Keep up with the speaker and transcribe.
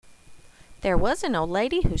There was an old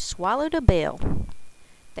lady who swallowed a bell.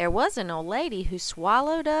 There was an old lady who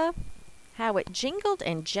swallowed a... How it jingled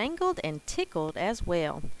and jangled and tickled as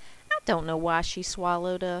well. I don't know why she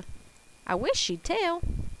swallowed a... I wish she'd tell.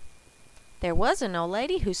 There was an old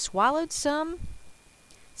lady who swallowed some...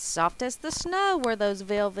 Soft as the snow were those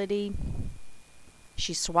velvety...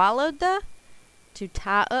 She swallowed the... To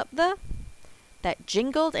tie up the... That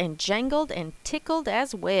jingled and jangled and tickled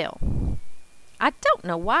as well. I don't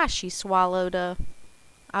know why she swallowed a...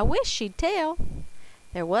 I wish she'd tell.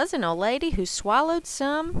 There was an old lady who swallowed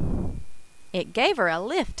some... It gave her a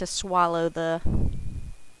lift to swallow the...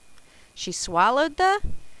 She swallowed the...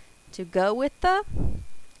 To go with the...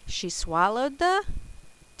 She swallowed the...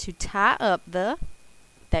 To tie up the...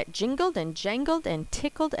 That jingled and jangled and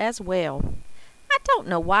tickled as well. I don't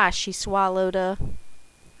know why she swallowed a...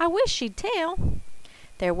 I wish she'd tell.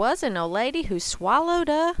 There was an old lady who swallowed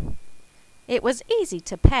a... It was easy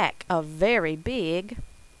to pack a very big...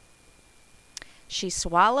 She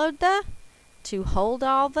swallowed the... To hold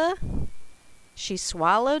all the... She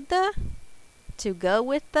swallowed the... To go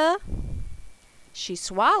with the... She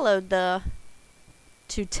swallowed the...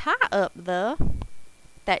 To tie up the...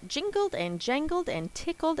 That jingled and jangled and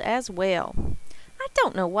tickled as well. I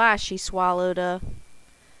don't know why she swallowed a...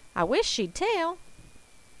 I wish she'd tell.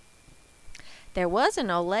 There was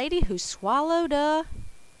an old lady who swallowed a...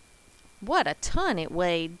 What a ton it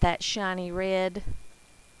weighed, that shiny red.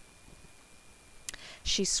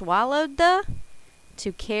 She swallowed the...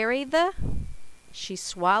 To carry the... She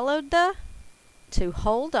swallowed the... To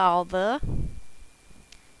hold all the...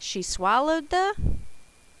 She swallowed the...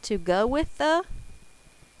 To go with the...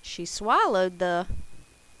 She swallowed the...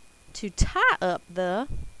 To tie up the...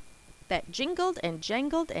 That jingled and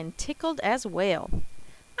jangled and tickled as well.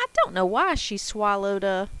 I don't know why she swallowed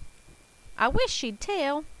a... I wish she'd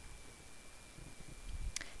tell.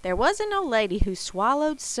 There was an old lady who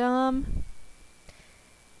swallowed some...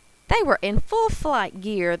 They were in full flight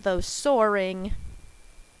gear, those soaring...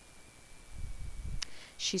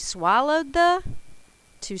 She swallowed the...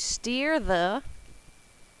 To steer the...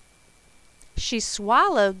 She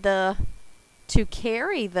swallowed the... To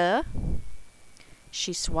carry the...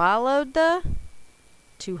 She swallowed the...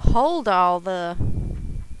 To hold all the...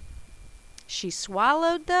 She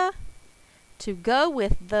swallowed the... To go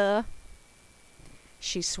with the...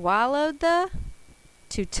 She swallowed the...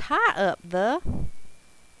 To tie up the...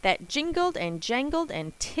 That jingled and jangled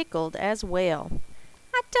and tickled as well.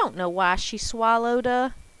 I don't know why she swallowed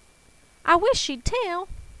a... I wish she'd tell.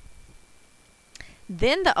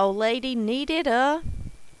 Then the old lady needed a...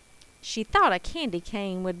 She thought a candy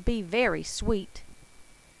cane would be very sweet.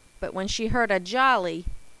 But when she heard a jolly,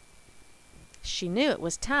 she knew it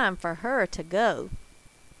was time for her to go.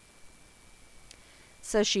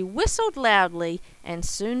 So she whistled loudly, and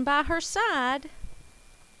soon by her side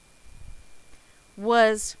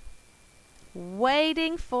was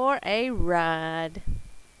waiting for a ride.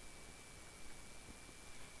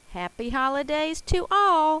 Happy holidays to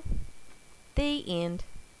all. The end.